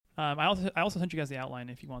I also sent you guys the outline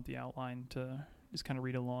if you want the outline to just kind of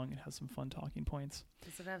read along. It has some fun talking points.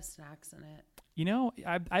 Does it have snacks in it? You know,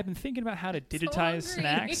 I've been thinking about how to digitize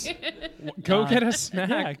snacks. Go get a snack.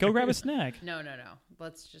 Yeah, go grab a snack. No.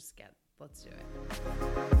 Let's do it.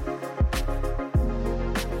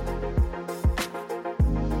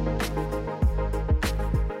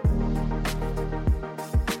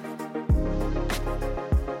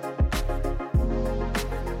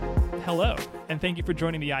 Hello, and thank you for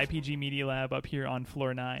joining the IPG Media Lab up here on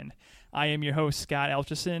Floor 9. I am your host, Scott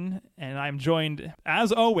Elchison, and I'm joined,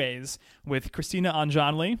 as always, with Christina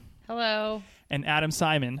Anjanli. Hello. And Adam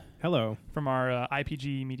Simon. Hello. From our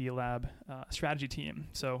IPG Media Lab strategy team.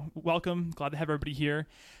 So welcome. Glad to have everybody here.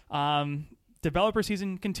 Developer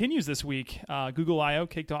season continues this week. Google I.O.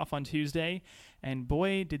 kicked off on Tuesday, and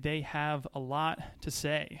boy, did they have a lot to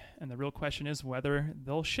say. And the real question is whether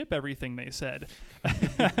they'll ship everything they said.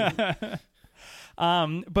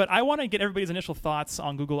 But I want to get everybody's initial thoughts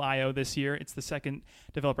on Google I.O. this year. It's the second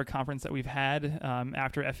developer conference that we've had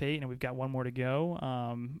after F8, and we've got one more to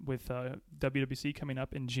go with WWDC coming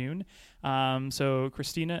up in June. So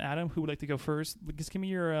Christina, Adam, who would like to go first? Just give me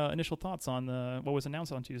your initial thoughts on what was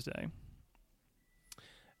announced on Tuesday.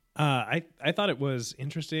 I thought it was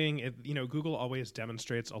interesting. Google always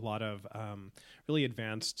demonstrates a lot of really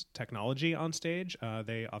advanced technology on stage.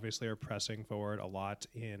 They obviously are pressing forward a lot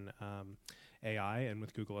in AI and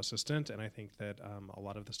with Google Assistant, and I think that a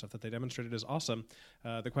lot of the stuff that they demonstrated is awesome.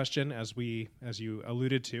 The question, as you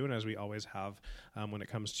alluded to, and as we always have when it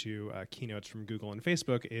comes to keynotes from Google and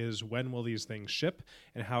Facebook, is when will these things ship,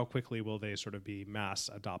 and how quickly will they sort of be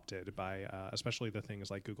mass adopted by, especially the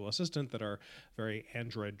things like Google Assistant that are very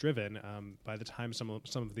Android-driven. By the time some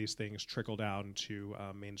of these things trickle down to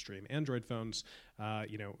mainstream Android phones,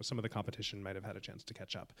 some of the competition might have had a chance to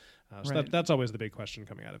catch up. So right. That's always the big question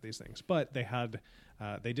coming out of these things. But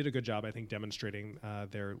they did a good job, I think, demonstrating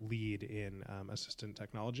their lead in assistant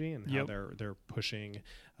technology and how they're pushing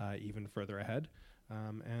even further ahead.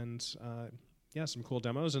 Some cool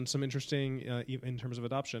demos and some interesting, in terms of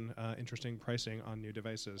adoption, interesting pricing on new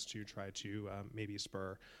devices to try to maybe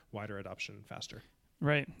spur wider adoption faster.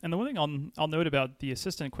 Right. And the one thing I'll note about the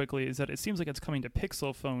Assistant quickly is that it seems like it's coming to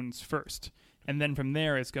Pixel phones first, and then from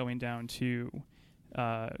there it's going down to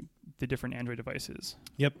the different Android devices.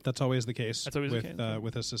 Yep, that's always the case. That's always the case,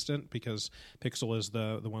 with Assistant, because Pixel is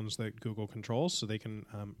the ones that Google controls, so they can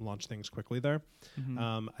launch things quickly there.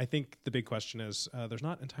 Mm-hmm. I think the big question is there's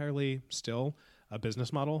not entirely still a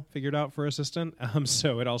business model figured out for Assistant,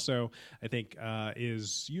 so it also, I think,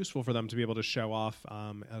 is useful for them to be able to show off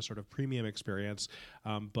a sort of premium experience,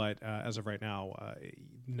 but as of right now,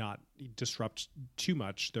 not disrupt too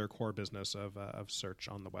much their core business of search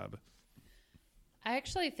on the web. I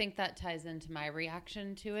actually think that ties into my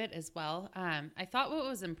reaction to it as well. I thought what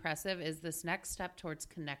was impressive is this next step towards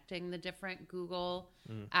connecting the different Google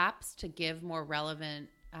apps to give more relevant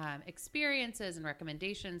experiences and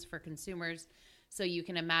recommendations for consumers. So you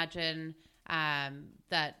can imagine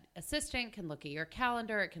that Assistant can look at your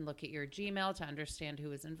calendar, it can look at your Gmail to understand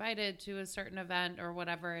who is invited to a certain event or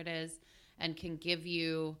whatever it is, and can give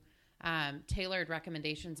you tailored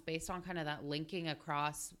recommendations based on kind of that linking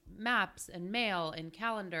across maps and mail and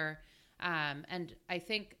calendar. And I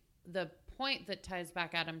think the point that ties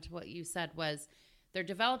back, Adam, to what you said was they're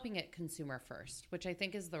developing it consumer first, which I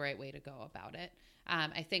think is the right way to go about it.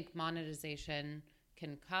 I think monetization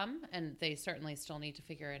can come, and they certainly still need to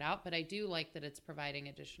figure it out, but I do like that it's providing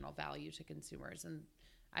additional value to consumers, and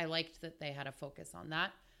I liked that they had a focus on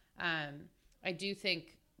that. I do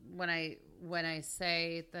think when I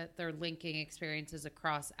say that they're linking experiences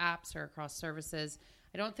across apps or across services,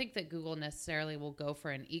 I don't think that Google necessarily will go for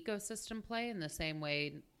an ecosystem play in the same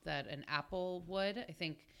way that an Apple would. I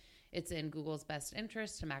think it's in Google's best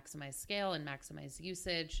interest to maximize scale and maximize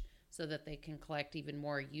usage so that they can collect even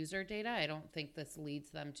more user data. I don't think this leads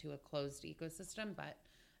them to a closed ecosystem, but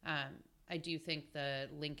I do think the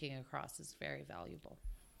linking across is very valuable.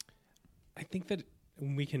 I think that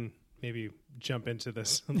we can maybe jump into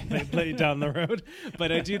this later down the road,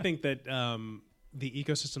 but I do think that the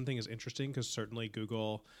ecosystem thing is interesting because certainly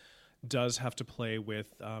Google does have to play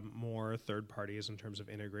with more third parties in terms of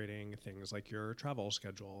integrating things like your travel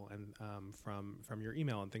schedule and from your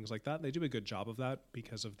email and things like that. They do a good job of that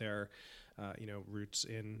because of their roots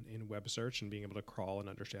in web search and being able to crawl and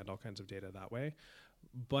understand all kinds of data that way.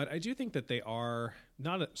 But I do think that they are,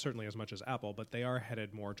 not certainly as much as Apple, but they are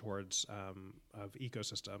headed more towards of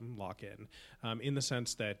ecosystem lock-in in the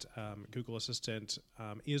sense that Google Assistant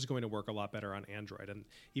is going to work a lot better on Android. And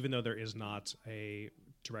even though there is not a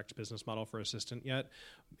direct business model for Assistant yet.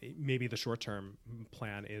 Maybe the short-term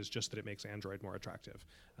plan is just that it makes Android more attractive.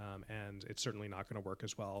 And it's certainly not going to work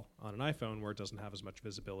as well on an iPhone where it doesn't have as much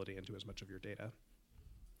visibility into as much of your data.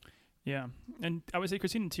 Yeah. And I would say,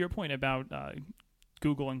 Christina, to your point about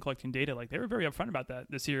Google and collecting data, like they were very upfront about that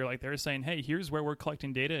this year. Like they were saying, hey, here's where we're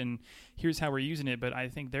collecting data and here's how we're using it. But I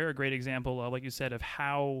think they're a great example of, like you said, of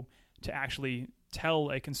how to actually tell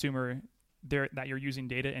a consumer that you're using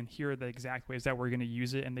data and here are the exact ways that we're going to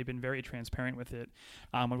use it. And they've been very transparent with it,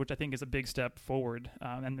 which I think is a big step forward.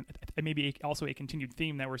 And maybe also a continued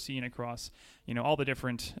theme that we're seeing across, all the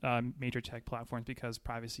different major tech platforms, because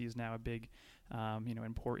privacy is now a big,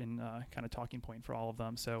 important kind of talking point for all of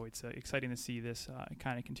them. So it's exciting to see this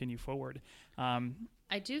kind of continue forward.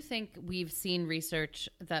 I do think we've seen research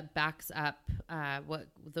that backs up what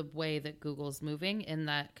the way that Google's moving, in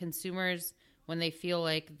that consumers, when they feel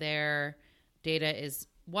like their data is,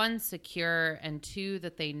 one, secure, and two,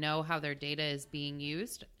 that they know how their data is being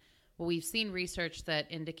used. Well, we've seen research that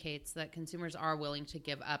indicates that consumers are willing to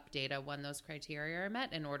give up data when those criteria are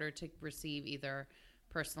met in order to receive either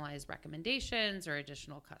personalized recommendations or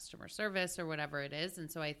additional customer service or whatever it is.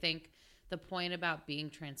 And so I think the point about being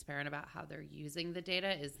transparent about how they're using the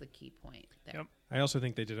data is the key point there. Yep. I also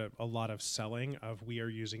think they did a lot of selling of, we are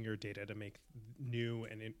using your data to make new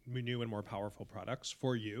and more powerful products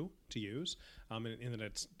for you to use. And that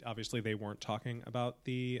it's obviously they weren't talking about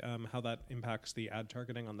the how that impacts the ad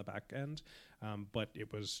targeting on the back end, but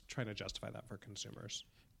it was trying to justify that for consumers.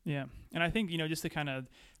 Yeah. And I think, just to kind of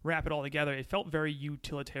wrap it all together, it felt very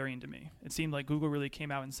utilitarian to me. It seemed like Google really came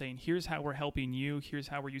out and saying, here's how we're helping you, here's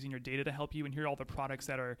how we're using your data to help you, and here are all the products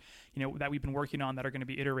that are, that we've been working on that are going to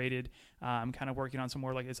be iterated, kind of working on some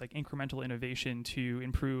more like incremental innovation to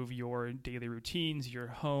improve your daily routines, your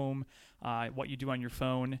home, what you do on your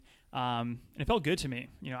phone. And it felt good to me.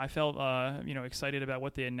 I felt, excited about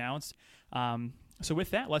what they announced. So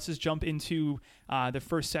with that, let's just jump into the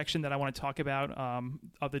first section that I want to talk about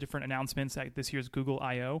of the different announcements at this year's Google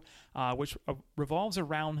I/O, which revolves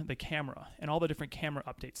around the camera and all the different camera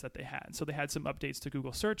updates that they had. So they had some updates to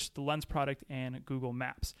Google Search, the Lens product, and Google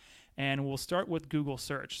Maps. And we'll start with Google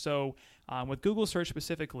Search. So with Google Search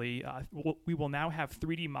specifically, we will now have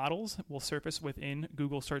 3D models will surface within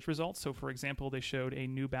Google Search results. So for example, they showed a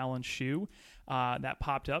New Balance shoe that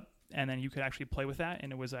popped up, and then you could actually play with that,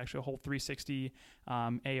 and it was actually a whole 360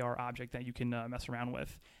 AR object that you can mess around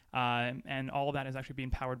with. And all of that is actually being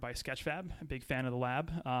powered by Sketchfab, a big fan of the lab.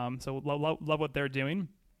 So love what they're doing.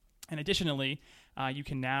 And additionally, you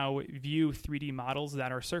can now view 3D models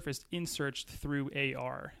that are surfaced in Search through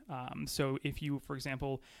AR. So if you, for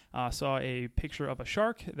example, saw a picture of a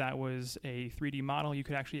shark that was a 3D model, you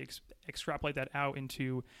could actually extrapolate that out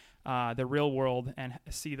into the real world and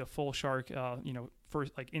see the full shark,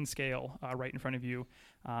 first, like in scale, right in front of you,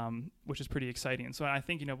 which is pretty exciting. So I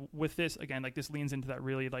think, with this, again, like this leans into that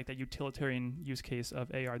really like that utilitarian use case of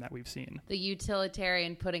AR that we've seen. The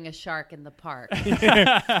utilitarian putting a shark in the park.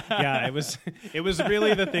 Yeah, it was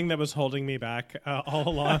really the thing that was holding me back all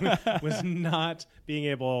along, was not being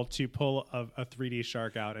able to pull a 3D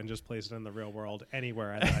shark out and just place it in the real world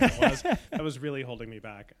anywhere that was. That was really holding me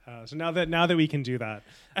back. So now that we can do that,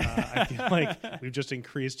 I feel like we've just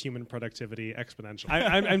increased human productivity exponentially.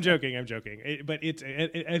 I'm joking. But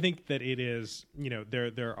I think that it is,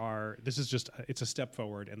 this is just, it's a step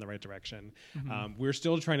forward in the right direction. Mm-hmm. We're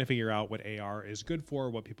still trying to figure out what AR is good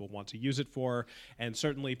for, what people want to use it for, and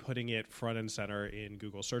certainly putting it front and center in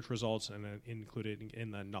Google search results and included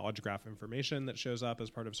in the knowledge graph information that shows up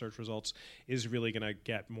as part of search results is really going to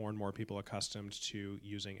get more and more people accustomed to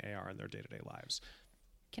using AR in their day-to-day lives.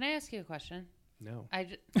 Can I ask you a question? No.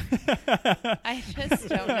 I just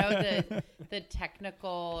don't know the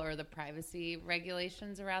technical or the privacy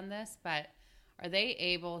regulations around this, but are they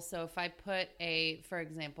able, so if I put for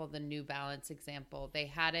example, the New Balance example, they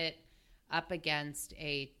had it up against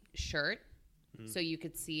a shirt, so you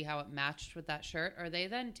could see how it matched with that shirt. Are they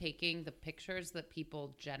then taking the pictures that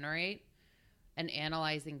people generate and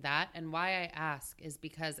analyzing that? And why I ask is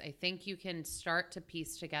because I think you can start to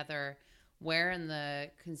piece together where in the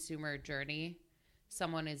consumer journey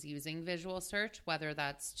someone is using visual search, whether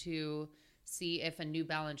that's to see if a New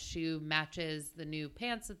Balance shoe matches the new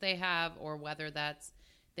pants that they have, or whether that's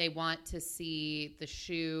they want to see the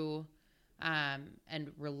shoe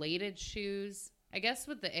and related shoes. I guess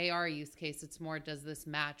with the AR use case, it's more, does this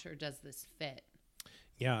match or does this fit?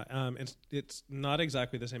 Yeah, it's not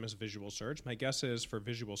exactly the same as visual search. My guess is for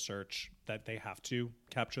visual search that they have to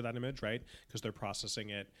capture that image, right? Because they're processing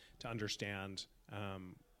it to understand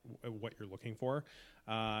what you're looking for.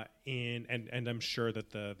 And I'm sure that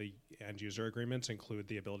the end user agreements include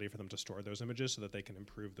the ability for them to store those images so that they can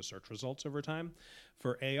improve the search results over time.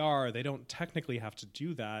 For AR, they don't technically have to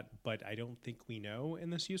do that, but I don't think we know in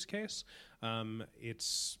this use case.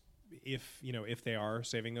 It's if they are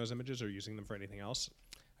saving those images or using them for anything else,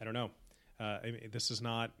 I don't know. This is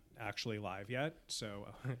not actually live yet, so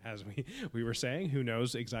as we were saying, who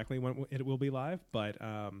knows exactly when it will be live, but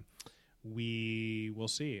we will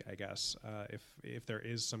see, I guess, if there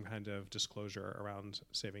is some kind of disclosure around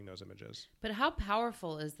saving those images. But how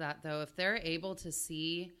powerful is that, though? If they're able to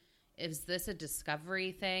see, is this a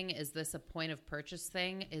discovery thing? Is this a point of purchase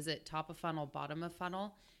thing? Is it top of funnel, bottom of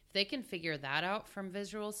funnel? If they can figure that out from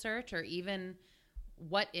visual search, or even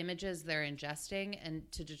what images they're ingesting,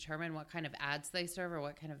 and to determine what kind of ads they serve or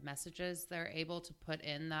what kind of messages they're able to put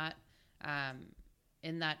in that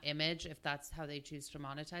image, if that's how they choose to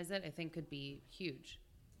monetize it, I think could be huge.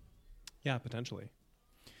 Yeah, potentially.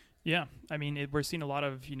 Yeah, I mean, we're seeing a lot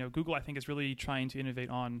of, Google, I think, is really trying to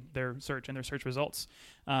innovate on their search and their search results,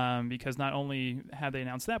 because not only have they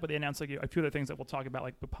announced that, but they announced like a few other things that we'll talk about,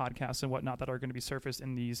 like the podcasts and whatnot, that are going to be surfaced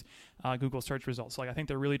in these Google search results. So, like, I think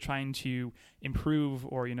they're really trying to improve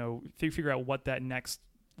or, figure out what that next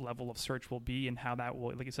level of search will be and how that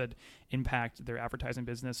will, like you said, impact their advertising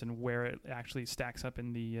business and where it actually stacks up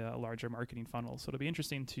in the larger marketing funnel. So it'll be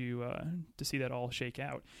interesting to see that all shake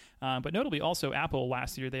out. But notably also Apple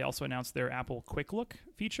last year, they also announced their Apple Quick Look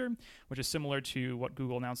feature, which is similar to what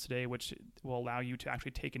Google announced today, which will allow you to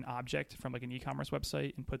actually take an object from like an e-commerce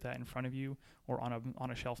website and put that in front of you or on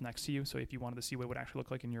a shelf next to you. So if you wanted to see what it would actually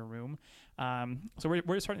look like in your room. So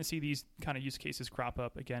we're starting to see these kind of use cases crop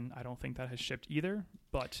up. Again, I don't think that has shipped either,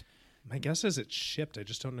 but my guess is it shipped. I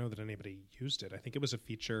just don't know that anybody used it. I think it was a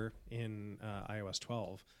feature in iOS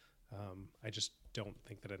 12. I just don't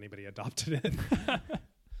think that anybody adopted it.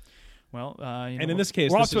 Well, and in this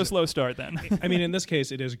case, we're off to a slow start then. I mean, in this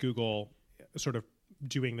case, it is Google sort of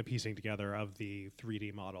doing the piecing together of the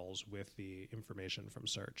 3D models with the information from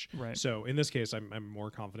search. Right. So in this case, I'm more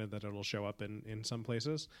confident that it'll show up in some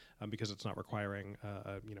places because it's not requiring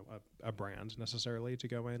a brand necessarily to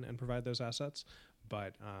go in and provide those assets.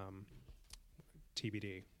 But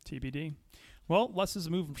TBD. Well, let's just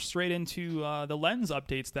move straight into the Lens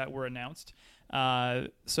updates that were announced.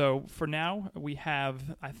 So for now, we have,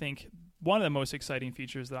 I think, one of the most exciting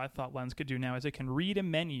features that I thought Lens could do now is it can read a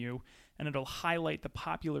menu and it'll highlight the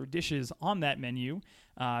popular dishes on that menu.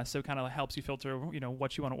 So it kind of helps you filter,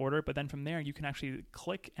 what you want to order. But then from there, you can actually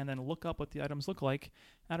click and then look up what the items look like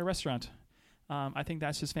at a restaurant. I think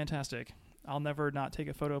that's just fantastic. I'll never not take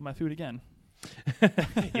a photo of my food again.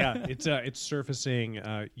 Yeah, it's surfacing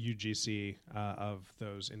UGC of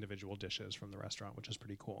those individual dishes from the restaurant, which is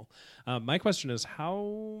pretty cool. My question is,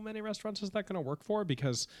 how many restaurants is that going to work for?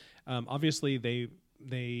 Because obviously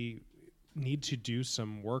they need to do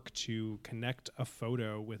some work to connect a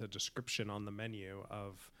photo with a description on the menu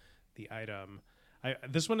of the item.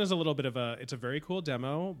 This one is a little bit of it's a very cool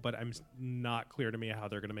demo, but I'm not clear to me how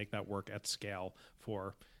they're going to make that work at scale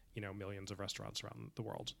for millions of restaurants around the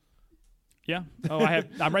world. Yeah. Oh,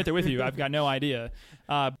 I'm right there with you. I've got no idea.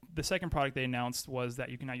 The second product they announced was that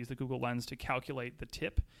you can now use the Google Lens to calculate the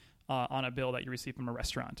tip on a bill that you receive from a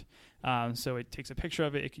restaurant. So it takes a picture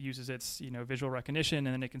of it. It uses its visual recognition,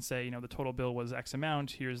 and then it can say the total bill was X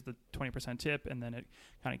amount. Here's the 20% tip, and then it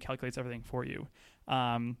kind of calculates everything for you.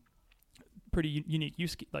 Pretty unique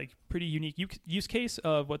use case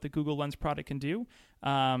of what the Google Lens product can do.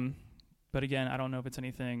 But again, I don't know if it's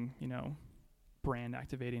anything brand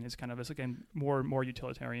activating. Is kind of again more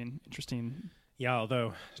utilitarian, interesting. Yeah,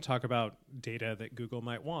 although talk about data that Google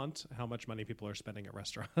might want, how much money people are spending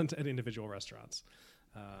at individual restaurants.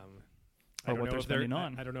 Or what they're spending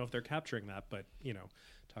on. I don't know if they're capturing that, but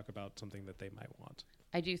talk about something that they might want.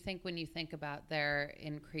 I do think when you think about their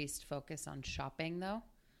increased focus on shopping, though,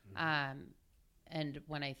 and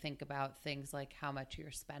when I think about things like how much you're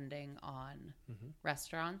spending on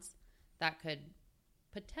restaurants, that could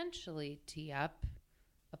potentially tee up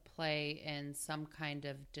a play in some kind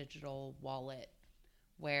of digital wallet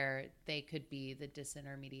where they could be the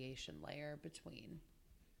disintermediation layer between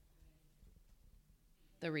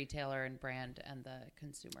the retailer and brand and the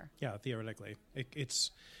consumer. Yeah, theoretically.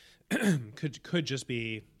 It's could just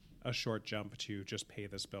be a short jump to just pay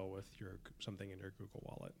this bill with something in your Google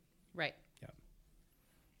Wallet. Right. Yeah.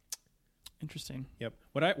 Interesting. Yep.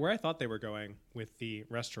 Where I thought they were going with the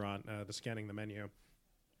restaurant, the scanning the menu,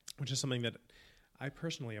 which is something that I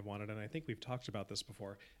personally have wanted, and I think we've talked about this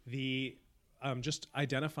before. The just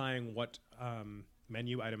identifying what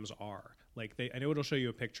menu items are. Like I know it'll show you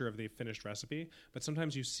a picture of the finished recipe, but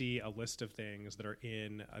sometimes you see a list of things that are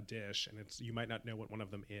in a dish, and you might not know what one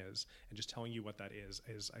of them is, and just telling you what that is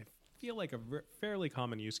I feel like a fairly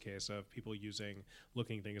common use case of people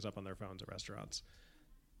looking things up on their phones at restaurants.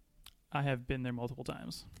 I have been there multiple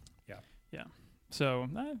times. Yeah. So,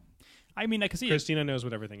 I mean, I can see Christina knows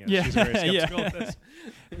what everything is. Yeah. She's very skeptical of this.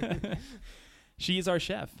 She's our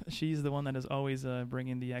chef. She's the one that is always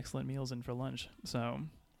bringing the excellent meals in for lunch. So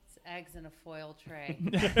It's eggs in a foil tray.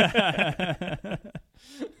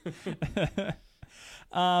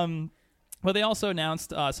 Well, they also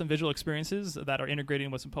announced some visual experiences that are integrating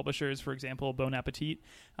with some publishers. For example, Bon Appetit.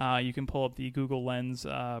 You can pull up the Google Lens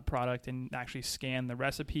product and actually scan the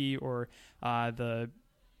recipe or the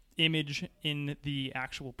image in the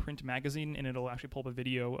actual print magazine, and it'll actually pull up a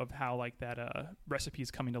video of how like that recipe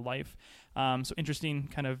is coming to life. So interesting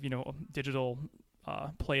kind of, digital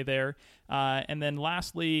play there. And then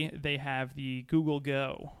lastly, they have the Google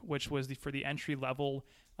Go, which was for the entry level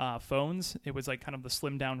phones. It was like kind of the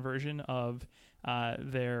slimmed down version of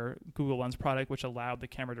their Google Lens product, which allowed the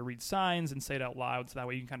camera to read signs and say it out loud, so that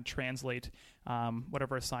way you can kind of translate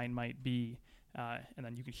whatever a sign might be. And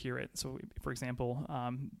then you could hear it. So, for example,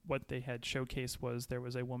 what they had showcased was there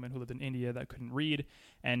was a woman who lived in India that couldn't read,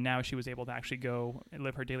 and now she was able to actually go and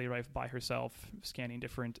live her daily life by herself, scanning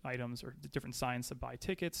different items or different signs to buy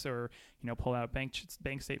tickets or, pull out bank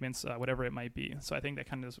statements, whatever it might be. So I think that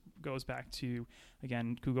kind of goes back to,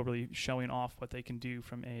 again, Google really showing off what they can do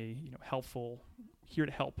from a helpful, here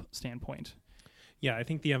to help standpoint. Yeah, I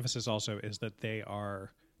think the emphasis also is that they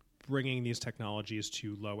are bringing these technologies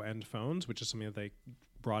to low-end phones, which is something that they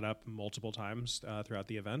brought up multiple times throughout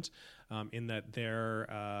the event, in that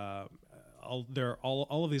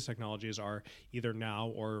all of these technologies are either now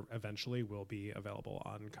or eventually will be available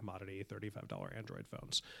on commodity $35 Android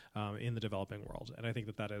phones in the developing world. And I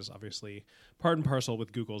think that is obviously part and parcel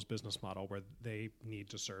with Google's business model, where they need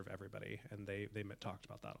to serve everybody, and they talked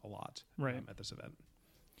about that a lot at this event.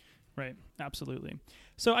 Right, absolutely.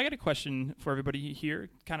 So I got a question for everybody here,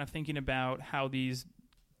 kind of thinking about how these,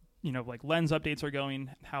 like Lens updates are going,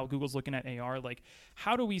 how Google's looking at AR. Like,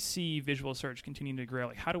 how do we see visual search continuing to grow?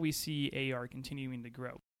 Like, how do we see AR continuing to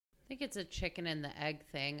grow? I think it's a chicken and the egg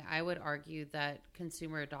thing. I would argue that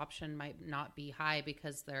consumer adoption might not be high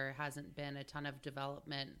because there hasn't been a ton of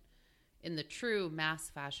development in the true mass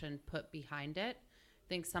fashion put behind it. I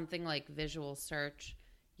think something like visual search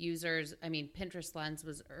Pinterest Lens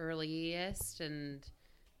was earliest, and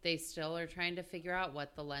they still are trying to figure out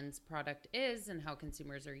what the Lens product is and how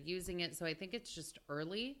consumers are using it. So I think it's just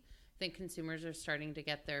early. I think consumers are starting to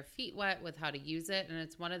get their feet wet with how to use it. And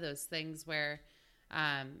it's one of those things where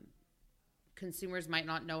consumers might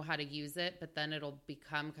not know how to use it, but then it'll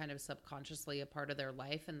become kind of subconsciously a part of their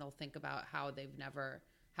life. And they'll think about how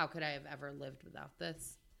could I have ever lived without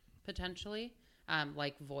this potentially?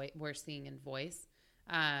 Like we're seeing in voice.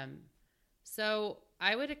 So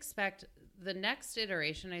I would expect the next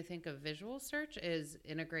iteration, I think, of visual search is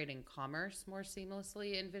integrating commerce more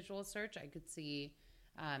seamlessly in visual search. I could see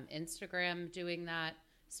Instagram doing that.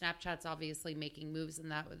 Snapchat's obviously making moves in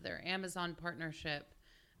that with their Amazon partnership.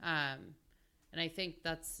 And I think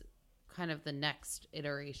that's kind of the next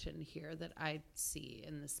iteration here that I see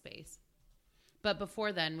in the space. But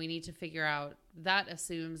before then, we need to figure out, that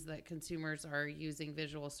assumes that consumers are using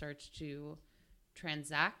visual search to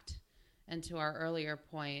transact. And to our earlier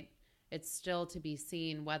point, it's still to be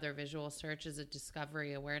seen whether visual search is a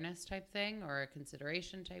discovery awareness type thing or a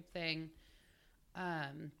consideration type thing,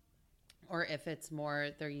 or if it's more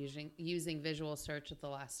they're using visual search at the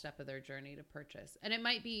last step of their journey to purchase. And it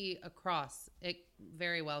might be across, it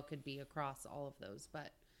very well could be across all of those,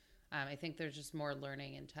 but I think there's just more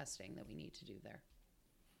learning and testing that we need to do there.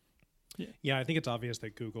 Yeah, I think it's obvious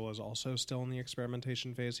that Google is also still in the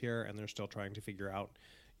experimentation phase here, and they're still trying to figure out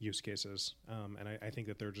use cases. And I think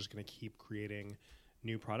that they're just going to keep creating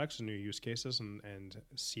new products and new use cases and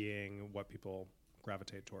seeing what people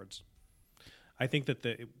gravitate towards. I think that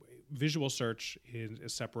the visual search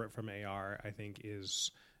is separate from AR, I think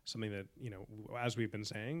is something that, as we've been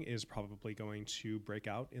saying, is probably going to break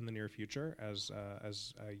out in the near future as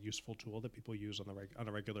a useful tool that people use on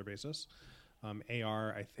a regular basis.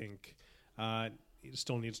 AR, I think, it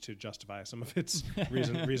still needs to justify some of its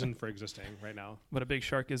reason for existing right now. But a big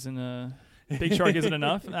shark isn't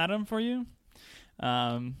enough, Adam, for you.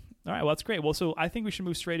 All right, well, that's great. Well, so I think we should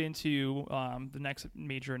move straight into the next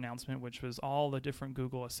major announcement, which was all the different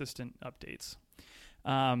Google Assistant updates.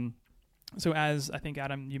 So as I think,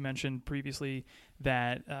 Adam, you mentioned previously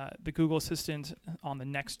that the Google Assistant on the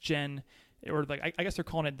next gen, or like I guess they're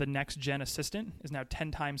calling it the next gen assistant, is now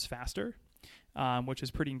 10 times faster. which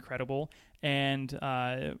is pretty incredible. And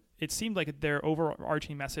it seemed like their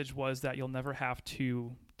overarching message was that you'll never have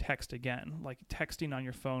to text again. Like texting on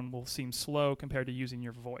your phone will seem slow compared to using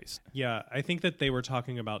your voice. Yeah, I think that they were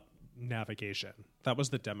talking about navigation. That was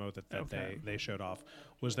the demo that Okay. they showed off,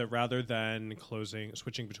 was that rather than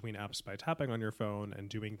switching between apps by tapping on your phone and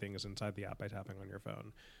doing things inside the app by tapping on your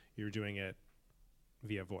phone, you're doing it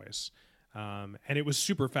via voice. And it was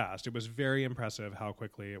super fast. It was very impressive how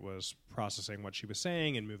quickly it was processing what she was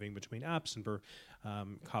saying and moving between apps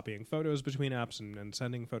and copying photos between apps and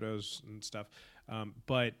sending photos and stuff.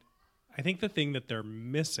 But I think the thing that they're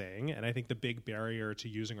missing, and I think the big barrier to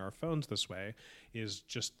using our phones this way, is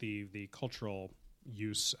just the cultural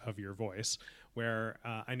use of your voice, where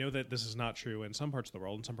I know that this is not true in some parts of the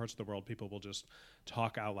world. In some parts of the world, people will just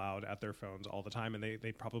talk out loud at their phones all the time, and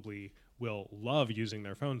they probably will love using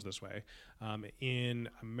their phones this way. In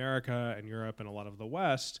America and Europe and a lot of the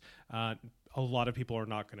West, a lot of people are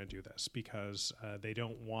not going to do this because they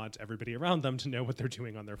don't want everybody around them to know what they're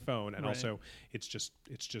doing on their phone, and Right. also it's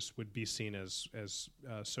just would be seen as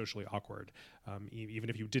socially awkward, even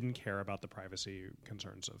if you didn't care about the privacy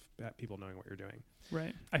concerns of people knowing what you're doing.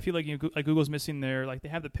 Right. I feel like like Google's missing their, like, they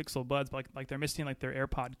have the Pixel Buds, but like they're missing like their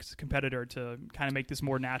AirPods competitor to kind of make this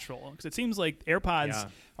more natural. Because it seems like AirPods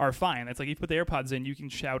are fine. It's like you put the AirPods in, you can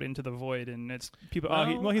shout into the void, and it's people.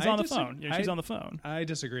 He's on the phone. She's on the phone. I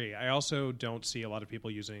disagree. I also don't see a lot of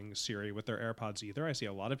people using Siri with their AirPods either. I see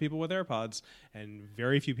a lot of people with AirPods and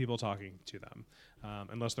very few people talking to them,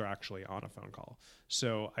 unless they're actually on a phone call.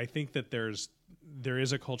 So I think that there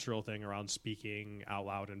is a cultural thing around speaking out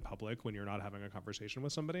loud in public when you're not having a conversation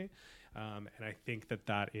with somebody. And I think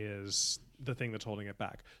that is the thing that's holding it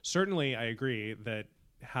back. Certainly, I agree that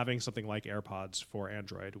having something like AirPods for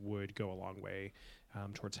Android would go a long way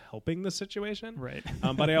towards helping the situation. Right.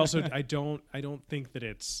 But I also I don't think that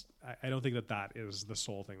I don't think that is the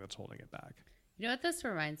sole thing that's holding it back. You know what this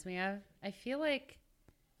reminds me of? I feel like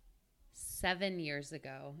 7 years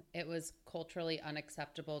ago, it was culturally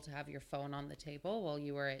unacceptable to have your phone on the table while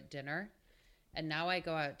you were at dinner. And now I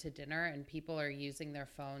go out to dinner and people are using their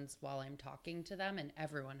phones while I'm talking to them, and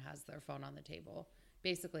everyone has their phone on the table,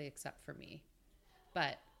 basically except for me.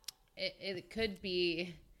 But it could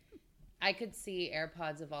be, I could see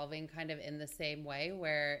AirPods evolving kind of in the same way,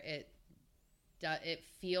 where it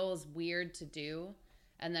feels weird to do.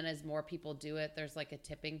 And then as more people do it, there's like a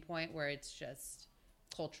tipping point where it's just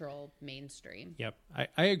cultural mainstream. Yep,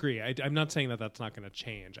 I agree. I'm not saying that that's not going to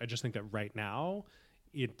change. I just think that right now,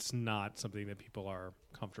 it's not something that people are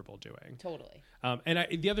comfortable doing. Totally.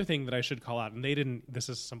 And the other thing that I should call out, and this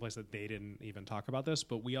is someplace that they didn't even talk about this,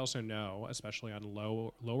 but we also know, especially on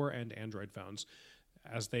lower end Android phones,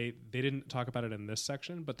 as they didn't talk about it in this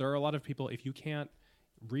section, but there are a lot of people, if you can't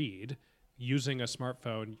read, using a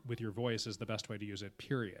smartphone with your voice is the best way to use it,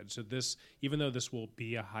 period. So even though this will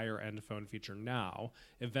be a higher end phone feature now,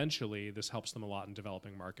 eventually this helps them a lot in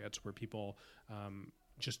developing markets where people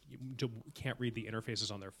just can't read the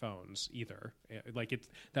interfaces on their phones either. Like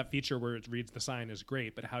that feature where it reads the sign is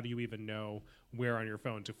great, but how do you even know where on your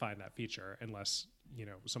phone to find that feature unless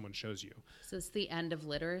someone shows you? So it's the end of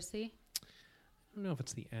literacy? I don't know if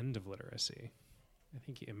it's the end of literacy. I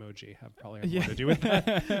think emoji probably have more to do with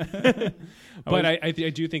that. But I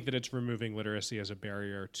do think that it's removing literacy as a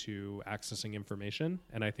barrier to accessing information.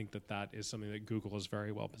 And I think that is something that Google is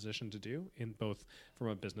very well positioned to do, in both from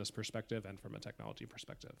a business perspective and from a technology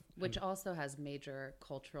perspective. Which also has major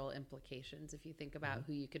cultural implications if you think about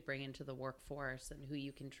who you could bring into the workforce and who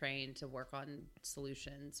you can train to work on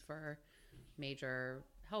solutions for major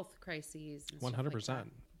health crises. And 100%. Stuff like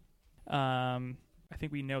that. I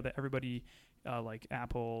think we know that everybody, like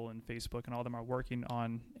Apple and Facebook and all of them, are working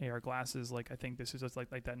on AR glasses. Like, I think this is just like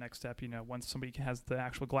that next step. Once somebody has the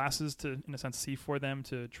actual glasses to, in a sense, see for them,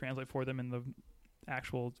 to translate for them, and the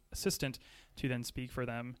actual assistant to then speak for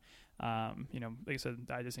them. Like I said,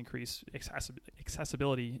 I just increase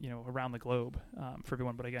accessibility, around the globe for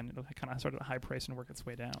everyone. But again, it'll kind of start at a high price and work its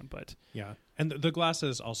way down. But yeah, and the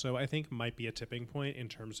glasses also, I think, might be a tipping point in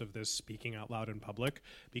terms of this speaking out loud in public,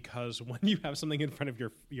 because when you have something in front of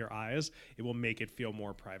your eyes, it will make it feel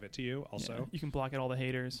more private to you. Also, you can block out all the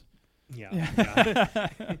haters. Yeah.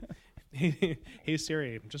 Hey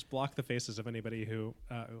Siri, just block the faces of anybody who.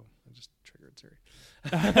 I just triggered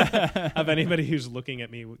Siri. Of anybody who's looking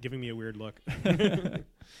at me, giving me a weird look.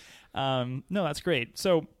 No, that's great.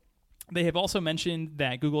 So they have also mentioned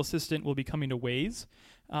that Google Assistant will be coming to Waze,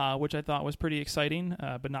 which I thought was pretty exciting,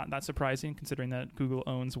 but not surprising considering that Google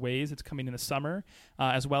owns Waze. It's coming in the summer,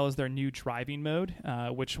 as well as their new driving mode,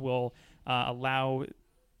 which will allow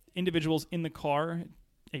individuals in the car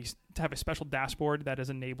to have a special dashboard that is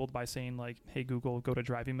enabled by saying like, hey Google, go to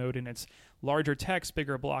driving mode, and it's larger text,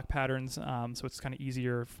 bigger block patterns, so it's kind of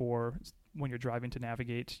easier for when you're driving to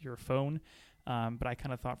navigate your phone. But I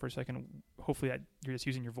kind of thought for a second, hopefully that you're just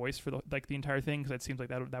using your voice for the entire thing, because it seems like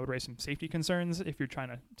that would raise some safety concerns if you're trying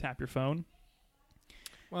to tap your phone.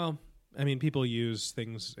 Well, I mean, people use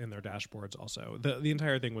things in their dashboards also. The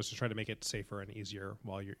entire thing was to try to make it safer and easier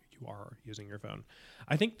while you are using your phone.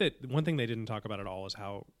 I think that one thing they didn't talk about at all is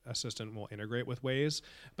how Assistant will integrate with Waze,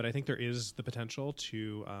 but I think there is the potential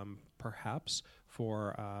to perhaps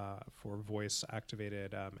for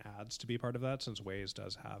voice-activated ads to be part of that, since Waze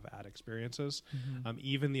does have ad experiences.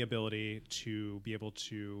 Even the ability to be able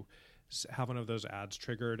to have one of those ads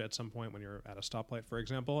triggered at some point when you're at a stoplight, for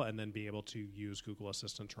example, and then be able to use Google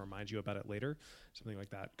Assistant to remind you about it later. Something like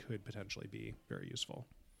that could potentially be very useful.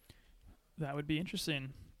 That would be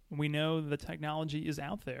interesting. We know the technology is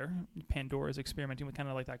out there. Pandora is experimenting with kind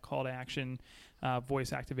of like that call to action,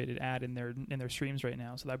 voice activated ad in their streams right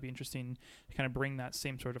now. So that'd be interesting to kind of bring that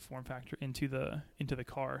same sort of form factor into the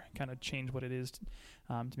car, kind of change what it is to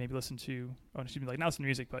maybe listen to, not listen to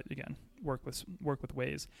music, but again, work with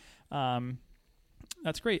Waze.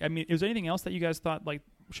 That's great. I mean, is there anything else that you guys thought like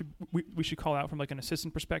we should call out from like an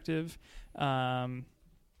assistant perspective? One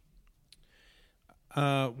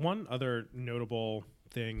other notable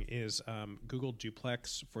thing is Google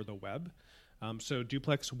Duplex for the web. So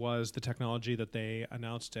Duplex was the technology that they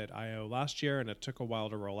announced at I/O last year, and it took a while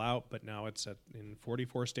to roll out, but now it's in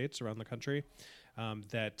 44 states around the country,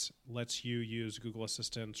 that lets you use Google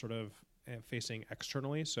Assistant sort of facing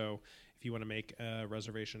externally. So if you want to make a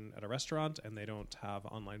reservation at a restaurant and they don't have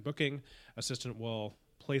online booking, Assistant will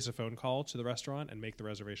place a phone call to the restaurant and make the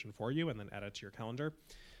reservation for you and then add it to your calendar.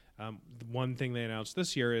 One thing they announced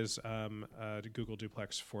this year is Google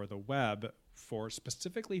Duplex for the web,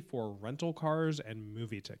 specifically for rental cars and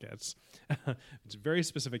movie tickets. It's very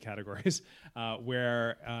specific categories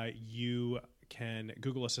where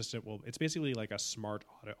Google Assistant it's basically like a smart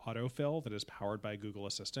autofill that is powered by Google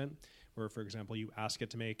Assistant, where, for example, you ask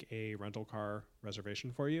it to make a rental car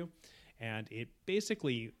reservation for you, and it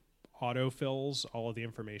basically autofills all of the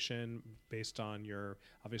information based on your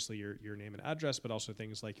name and address, but also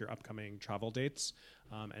things like your upcoming travel dates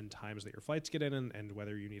and times that your flights get in, and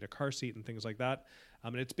whether you need a car seat and things like that.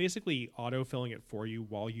 And it's basically autofilling it for you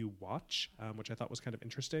while you watch, which I thought was kind of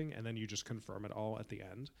interesting. And then you just confirm it all at the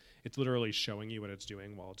end. It's literally showing you what it's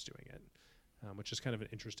doing while it's doing it, which is kind of an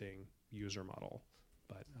interesting user model.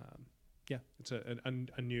 But yeah, it's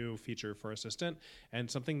a new feature for Assistant, and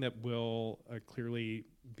something that will clearly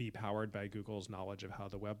be powered by Google's knowledge of how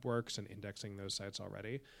the web works and indexing those sites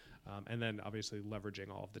already. And then obviously leveraging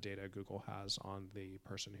all of the data Google has on the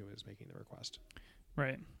person who is making the request.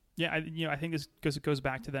 Right. Yeah, I think this goes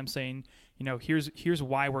back to them saying, here's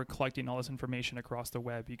why we're collecting all this information across the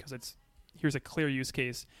web, because here's a clear use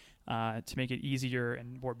case to make it easier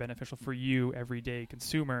and more beneficial for you, everyday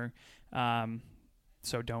consumer.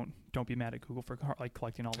 So don't be mad at Google for like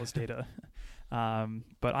collecting all this data.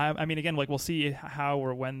 But I mean, again, like we'll see how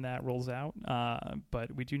or when that rolls out.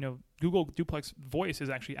 But we do know Google Duplex Voice is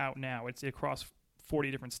actually out now. It's across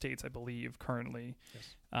 40 different states, I believe, currently.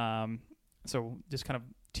 Yes. So just kind of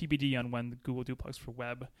TBD on when the Google Duplex for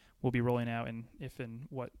web will be rolling out, and if and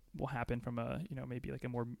what will happen from a maybe like a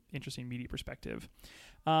more interesting media perspective.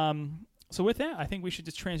 So with that, I think we should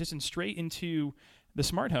just transition straight into the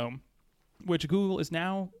smart home, which Google is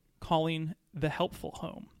now calling the helpful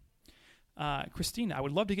home. Christina, I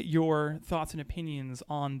would love to get your thoughts and opinions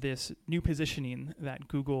on this new positioning that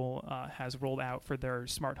Google has rolled out for their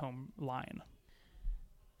smart home line.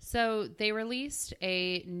 So they released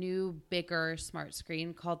a new, bigger smart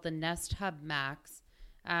screen called the Nest Hub Max.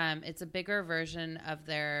 It's a bigger version of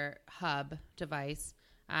their Hub device.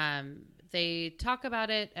 They talk about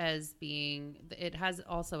it as it has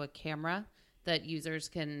also a camera that users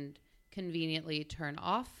can conveniently turn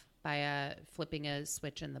off by flipping a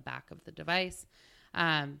switch in the back of the device.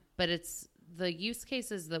 But it's the use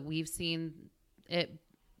cases that we've seen it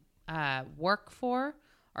work for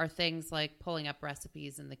are things like pulling up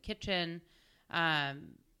recipes in the kitchen. I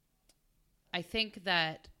think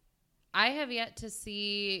that I have yet to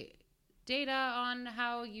see data on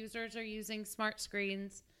how users are using smart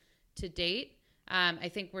screens to date. I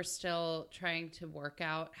think we're still trying to work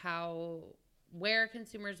out where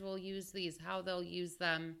consumers will use these, how they'll use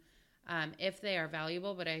them, if they are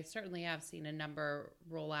valuable. But I certainly have seen a number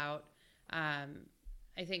roll out.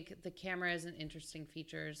 I think the camera is an interesting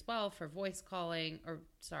feature as well for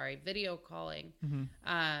video calling. Mm-hmm.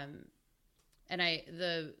 And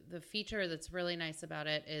the feature that's really nice about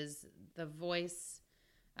it is the voice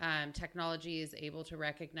Technology is able to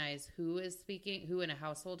recognize who is speaking, who in a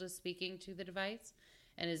household is speaking to the device,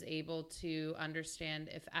 and is able to understand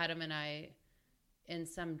if Adam and I in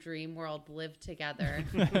some dream world live together,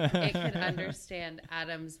 it can understand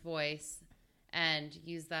Adam's voice and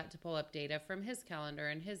use that to pull up data from his calendar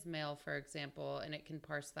and his mail, for example, and it can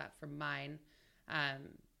parse that from mine.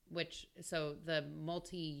 So the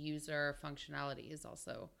multi-user functionality is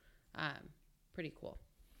also pretty cool.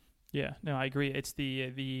 Yeah, no, I agree. It's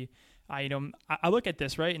I look at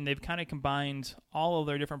this, right, and they've kind of combined all of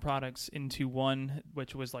their different products into one,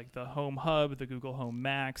 which was like the Home Hub, the Google Home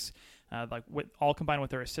Max, all combined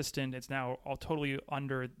with their Assistant. It's now all totally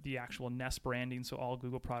under the actual Nest branding, so all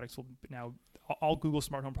Google products will now, all Google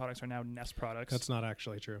smart home products are now Nest products. That's not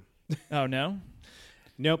actually true. Oh, no?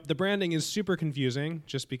 Nope. The branding is super confusing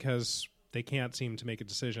just because they can't seem to make a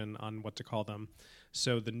decision on what to call them.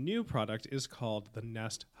 So the new product is called the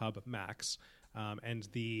Nest Hub Max. And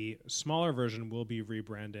the smaller version will be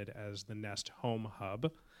rebranded as the Nest Home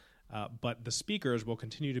Hub, but the speakers will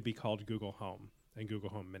continue to be called Google Home and Google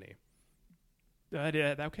Home Mini.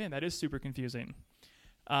 Okay, that is super confusing.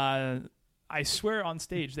 I swear on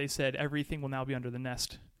stage they said everything will now be under the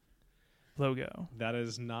Nest logo. That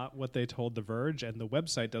is not what they told The Verge, and the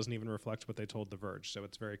website doesn't even reflect what they told The Verge, so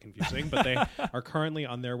it's very confusing. But they are currently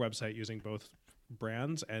on their website using both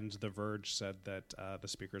brands, and The Verge said that the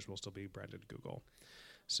speakers will still be branded Google.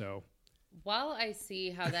 So while I see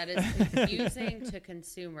how that is confusing to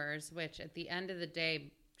consumers, which at the end of the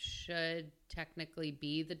day should technically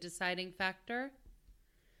be the deciding factor,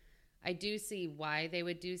 I do see why they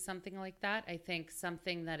would do something like that. I think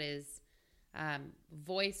something that is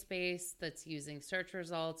voice-based, that's using search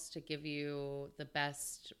results to give you the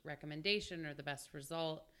best recommendation or the best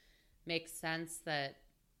result, makes sense that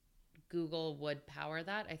Google would power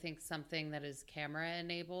that. I think something that is camera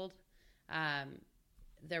enabled,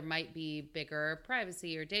 there might be bigger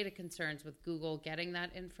privacy or data concerns with Google getting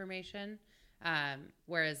that information,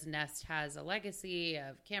 whereas Nest has a legacy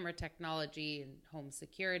of camera technology and home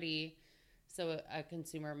security, so a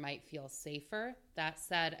consumer might feel safer. That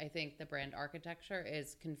said, I think the brand architecture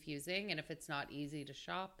is confusing, and if it's not easy to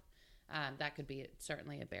shop, that could be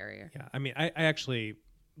certainly a barrier. Yeah, I mean, I actually,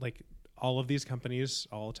 like, all of these companies,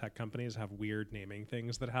 all tech companies have weird naming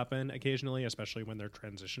things that happen occasionally, especially when they're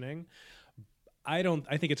transitioning. I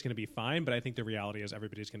think it's going to be fine, but I think the reality is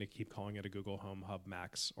everybody's going to keep calling it a Google Home Hub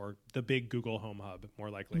Max or the big Google Home Hub, more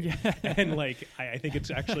likely. Yeah. And I think it's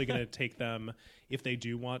actually going to take them, if they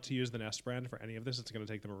do want to use the Nest brand for any of this, it's going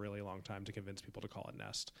to take them a really long time to convince people to call it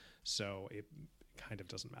Nest. So it kind of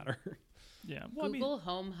doesn't matter. Yeah. Well, Google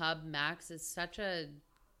Home Hub Max is such a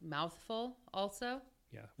mouthful also.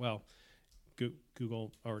 Yeah. Well,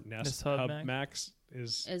 Google or Nest Hub Max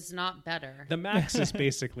is not better. The Max is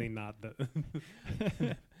basically not the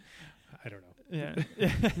I don't know.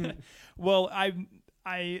 Yeah. Well,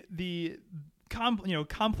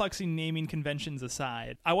 complexing naming conventions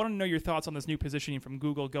aside, I want to know your thoughts on this new positioning from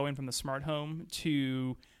Google, going from the smart home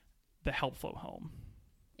to the helpful home.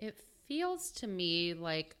 It feels to me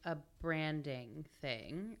like a branding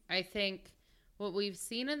thing. I think what we've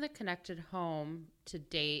seen in the connected home to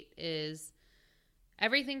date is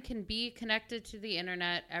everything can be connected to the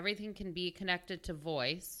internet, everything can be connected to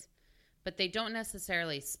voice, but they don't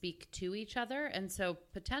necessarily speak to each other. And so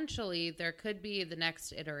potentially there could be the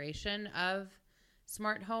next iteration of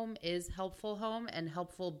smart home is helpful home, and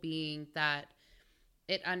helpful being that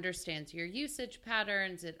it understands your usage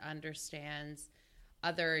patterns, it understands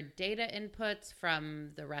other data inputs from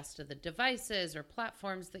the rest of the devices or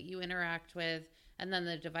platforms that you interact with. And then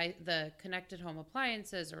the connected home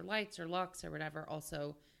appliances or lights or locks or whatever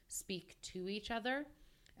also speak to each other.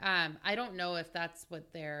 I don't know if that's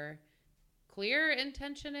what their clear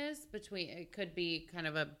intention is. It could be kind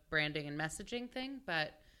of a branding and messaging thing,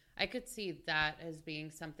 but I could see that as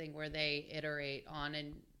being something where they iterate on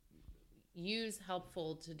and use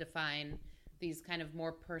helpful to define these kind of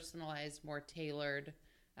more personalized, more tailored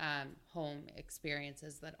home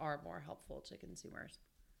experiences that are more helpful to consumers.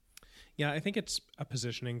 Yeah, I think it's a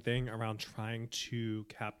positioning thing around trying to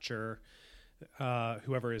capture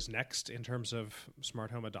whoever is next in terms of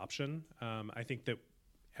smart home adoption. I think that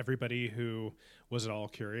everybody who was at all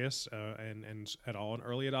curious and at all an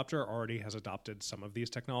early adopter already has adopted some of these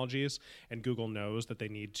technologies, and Google knows that they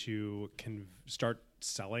need to start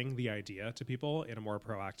selling the idea to people in a more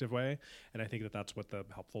proactive way. And I think that that's what the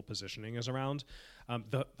helpful positioning is around.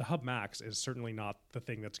 The Hub Max is certainly not the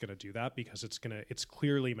thing that's going to do that, because it's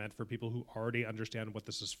clearly meant for people who already understand what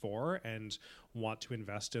this is for and want to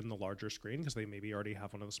invest in the larger screen because they maybe already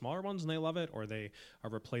have one of the smaller ones and they love it, or they are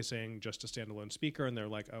replacing just a standalone speaker and they're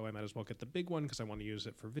like, oh, I might as well get the big one because I want to use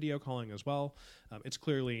it for video calling as well. It's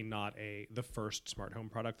clearly not the first smart home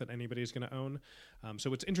product that anybody's going to own.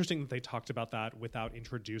 So it's interesting that they talked about that without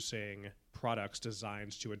introducing products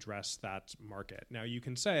designed to address that market. Now, you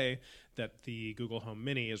can say that the Google Home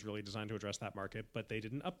Mini is really designed to address that market, but they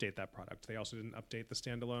didn't update that product. They also didn't update the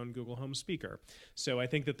standalone Google Home speaker. So I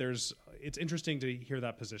think that it's interesting to hear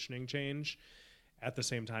that positioning change at the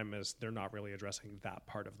same time as they're not really addressing that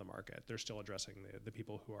part of the market. They're still addressing the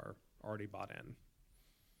people who are already bought in.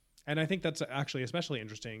 And I think that's actually especially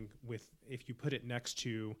interesting if you put it next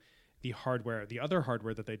to the other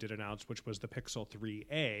hardware that they did announce, which was the Pixel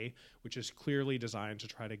 3a, which is clearly designed to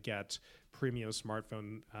try to get premium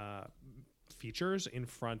smartphone features in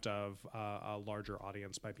front of a larger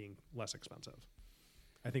audience by being less expensive.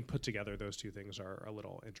 I think put together, those two things are a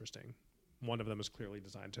little interesting. One of them is clearly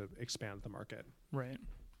designed to expand the market. Right.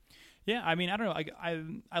 Yeah, I mean, I don't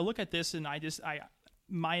know. I look at this and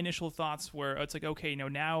my initial thoughts were, it's like, okay,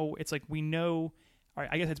 now it's like we know. All right,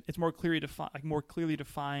 I guess it's more clearly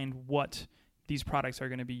defined what these products are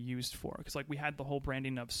going to be used for, because like we had the whole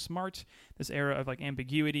branding of smart, this era of like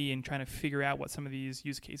ambiguity and trying to figure out what some of these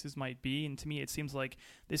use cases might be. And to me, it seems like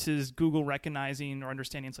this is Google recognizing or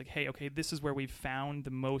understanding. It's like, hey, okay, this is where we've found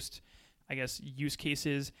the most, I guess, use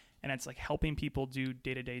cases, and it's like helping people do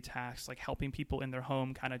day-to-day tasks, like helping people in their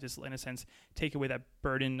home kind of just, in a sense, take away that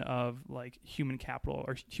burden of like human capital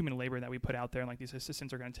or human labor that we put out there, and like these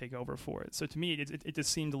assistants are going to take over for it. So to me, it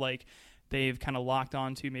just seemed like they've kind of locked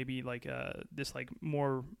onto maybe like this like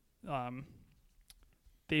more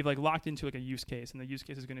they've like locked into like a use case, and the use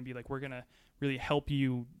case is going to be like, we're going to really help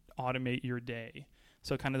you automate your day.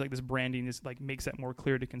 So kind of like this branding is like makes that more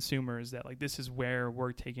clear to consumers that like this is where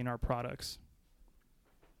we're taking our products.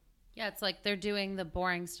 Yeah, it's like they're doing the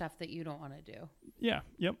boring stuff that you don't want to do. Yeah.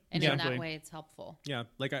 Yep. And exactly. in that way, it's helpful. Yeah,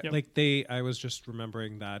 I was just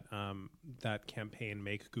remembering that that campaign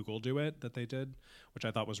 "Make Google Do It" that they did, which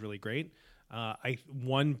I thought was really great.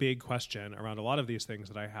 One big question around a lot of these things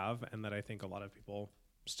that I have, and that I think a lot of people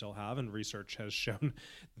still have, and research has shown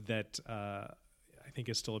that I think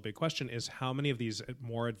is still a big question, is how many of these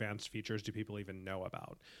more advanced features do people even know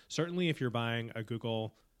about? Certainly, if you're buying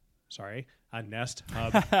a Nest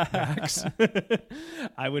Hub Max,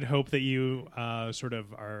 I would hope that you sort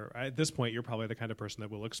of are, at this point, you're probably the kind of person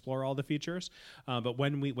that will explore all the features. But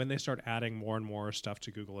when they start adding more and more stuff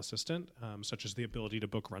to Google Assistant, such as the ability to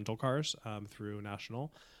book rental cars through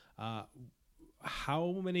National,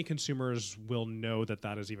 how many consumers will know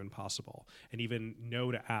that is even possible and even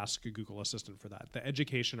know to ask Google Assistant for that? The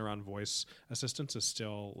education around voice assistants is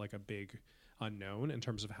still like a big unknown in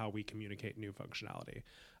terms of how we communicate new functionality.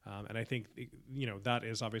 And I think, that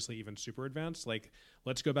is obviously even super advanced. Like,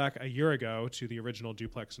 let's go back a year ago to the original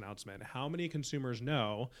Duplex announcement. How many consumers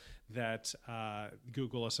know that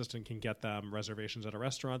Google Assistant can get them reservations at a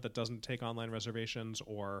restaurant that doesn't take online reservations,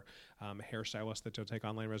 or hairstylists that don't take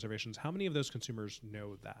online reservations? How many of those consumers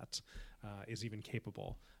know that is even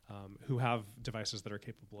capable, who have devices that are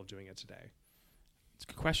capable of doing it today? It's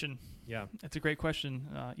a good question. Yeah, it's a great question.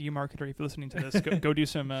 eMarketer, if you're listening to this, go do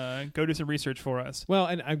some research for us. Well,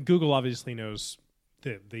 and Google obviously knows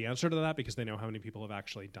the answer to that because they know how many people have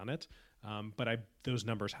actually done it. But those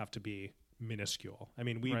numbers have to be minuscule. I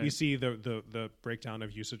mean, we see the breakdown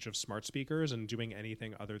of usage of smart speakers, and doing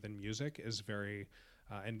anything other than music is very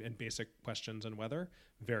and basic questions and weather,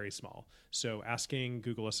 very small. So asking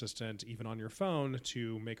Google Assistant, even on your phone,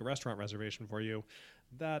 to make a restaurant reservation for you,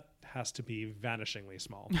 that has to be vanishingly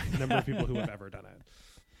small, the number of people who have ever done it.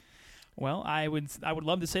 Well, I would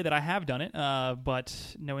love to say that I have done it, but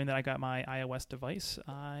knowing that I got my iOS device,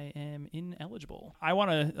 I am ineligible. I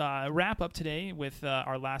want to wrap up today with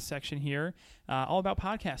our last section here, all about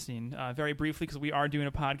podcasting, very briefly, because we are doing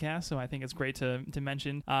a podcast, so I think it's great to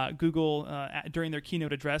mention. Google, during their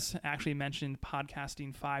keynote address, actually mentioned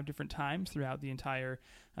podcasting 5 different times throughout the entire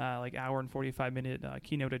hour and 45-minute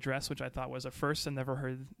keynote address, which I thought was a first, and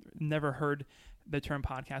never heard the term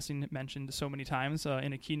podcasting mentioned so many times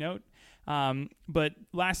in a keynote. But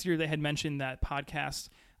last year they had mentioned that podcasts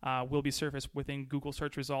will be surfaced within Google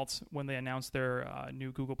search results when they announced their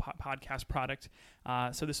new Google Podcast product.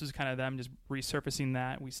 So this is kind of them just resurfacing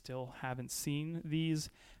that. We still haven't seen these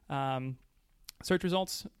search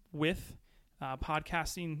results with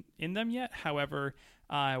podcasting in them yet. However,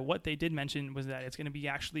 what they did mention was that it's going to be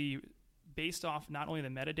actually based off not only the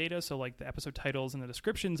metadata, so like the episode titles and the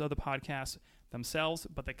descriptions of the podcast themselves,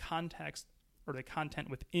 but the context or the content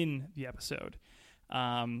within the episode.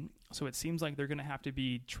 So it seems like they're going to have to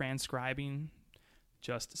be transcribing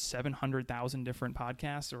just 700,000 different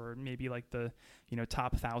podcasts, or maybe like the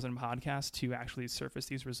top 1,000 podcasts to actually surface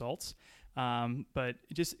these results. But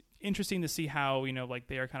just interesting to see how like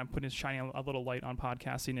they are kind of shining a little light on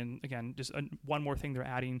podcasting, and again, just one more thing they're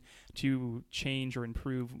adding to change or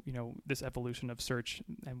improve this evolution of search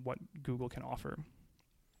and what Google can offer.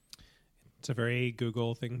 It's a very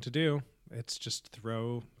Google thing to do. It's just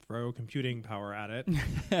throw computing power at it.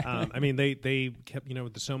 I mean, they kept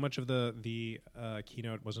so much of the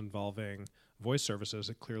keynote was involving voice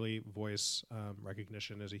services. Clearly, voice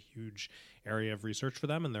recognition is a huge area of research for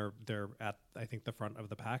them, and they're at, I think, the front of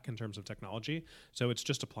the pack in terms of technology. So it's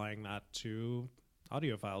just applying that to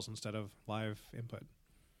audio files instead of live input.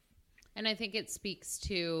 And I think it speaks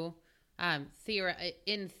to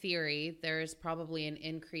in theory, there's probably an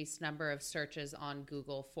increased number of searches on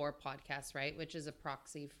Google for podcasts, right? Which is a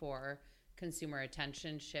proxy for consumer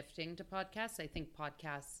attention shifting to podcasts. I think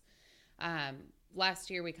podcasts,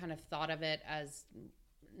 last year we kind of thought of it as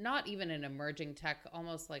not even an emerging tech,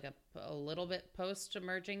 almost like a little bit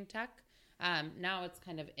post-emerging tech. Now it's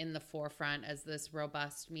kind of in the forefront as this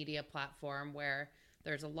robust media platform where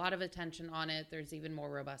there's a lot of attention on it. There's even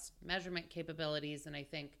more robust measurement capabilities. And I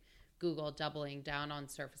think Google doubling down on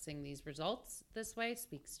surfacing these results this way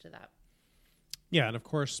speaks to that. Yeah, and of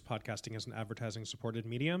course, podcasting is an advertising-supported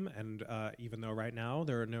medium, and even though right now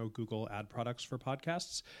there are no Google ad products for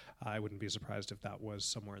podcasts, I wouldn't be surprised if that was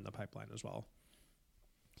somewhere in the pipeline as well.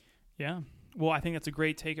 Yeah. Well, I think that's a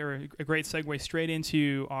great segue straight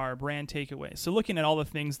into our brand takeaway. So looking at all the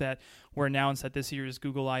things that were announced at this year's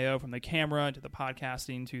Google I/O, from the camera to the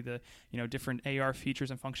podcasting to the different AR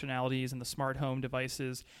features and functionalities and the smart home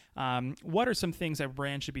devices, what are some things that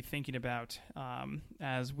brands should be thinking about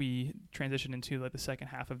as we transition into the second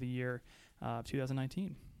half of the year of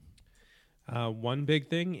 2019? One big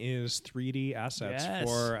thing is 3D assets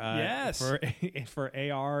for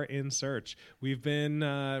AR in search. We've been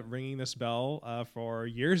ringing this bell for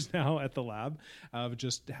years now at the lab of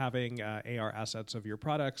just having AR assets of your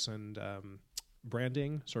products and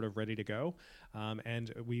branding sort of ready to go.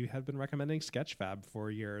 And we have been recommending Sketchfab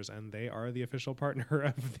for years, and they are the official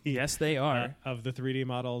partner of the they are of the 3D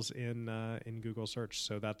models in Google search.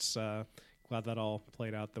 So that's glad that all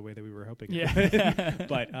played out the way that we were hoping. Yeah.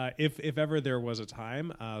 But if ever there was a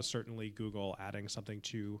time, certainly Google adding something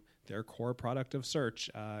to their core product of search,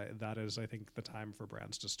 that is, I think, the time for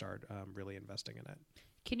brands to start really investing in it.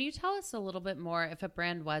 Can you tell us a little bit more, if a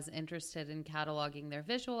brand was interested in cataloging their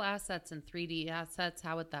visual assets and 3D assets,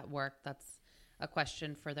 how would that work? That's a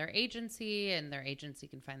question for their agency, and their agency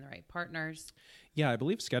can find the right partners. Yeah, I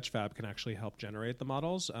believe Sketchfab can actually help generate the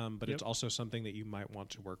models, but It's also something that you might want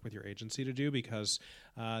to work with your agency to do, because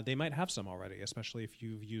they might have some already, especially if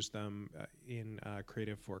you've used them in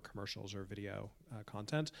creative for commercials or video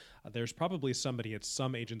content. There's probably somebody at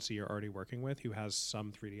some agency you're already working with who has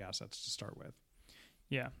some 3D assets to start with.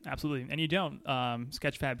 Yeah, absolutely. And you don't.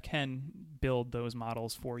 Sketchfab can build those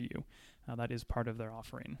models for you. That is part of their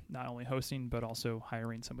offering, not only hosting, but also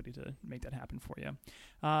hiring somebody to make that happen for you.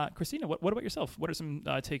 Christina, what about yourself? What are some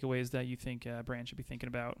takeaways that you think brands should be thinking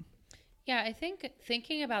about? Yeah, I think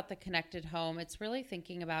thinking about the connected home, it's really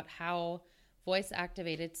thinking about how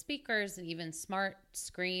voice-activated speakers and even smart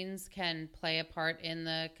screens can play a part in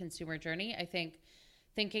the consumer journey. I think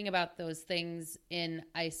thinking about those things in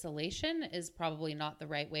isolation is probably not the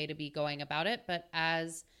right way to be going about it, but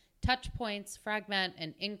as touch points fragment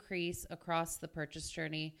and increase across the purchase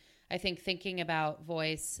journey, I think thinking about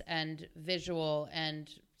voice and visual and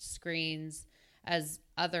screens as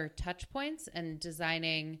other touch points and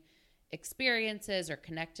designing experiences or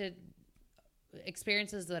connected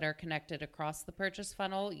experiences that are connected across the purchase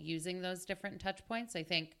funnel using those different touch points, I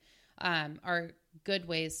think are good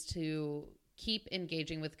ways to keep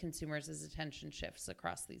engaging with consumers as attention shifts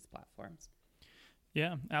across these platforms.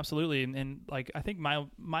 Yeah, absolutely. And like, I think my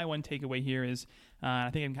one takeaway here is, I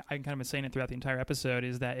think I'm kind of saying it throughout the entire episode,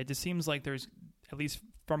 is that it just seems like there's, at least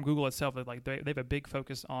from Google itself, that like they have a big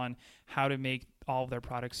focus on how to make all of their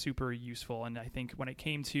products super useful. And I think when it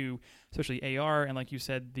came to especially AR and, like you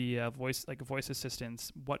said, the voice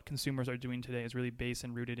assistants, what consumers are doing today is really based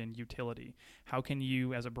and rooted in utility. How can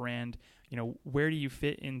you, as a brand, where do you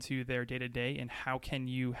fit into their day to day, and how can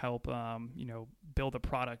you help build a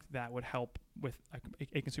product that would help with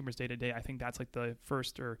a consumer's day to day? I think that's like the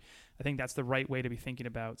first, or I think that's the right way to be thinking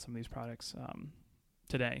about some of these products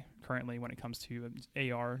today, currently, when it comes to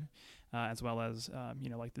AR, as well as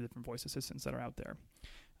like the different voice assistants that are out there.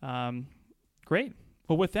 Great.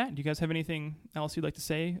 Well, with that, do you guys have anything else you'd like to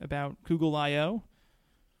say about Google I/O?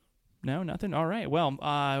 No, nothing? All right.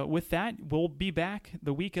 Well, with that, we'll be back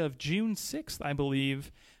the week of June 6th, I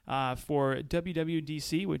believe, for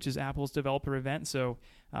WWDC, which is Apple's developer event. So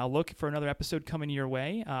look for another episode coming your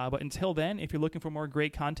way. But until then, if you're looking for more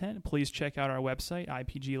great content, please check out our website,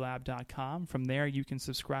 ipglab.com. From there, you can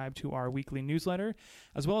subscribe to our weekly newsletter,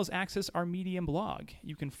 as well as access our Medium blog.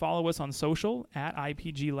 You can follow us on social at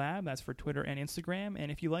IPGLab. That's for Twitter and Instagram.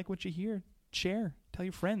 And if you like what you hear, share. Tell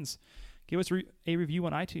your friends. Give us a review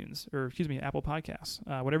on iTunes, or Apple Podcasts.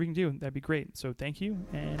 Whatever you can do, that'd be great. So thank you,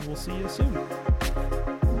 and we'll see you soon.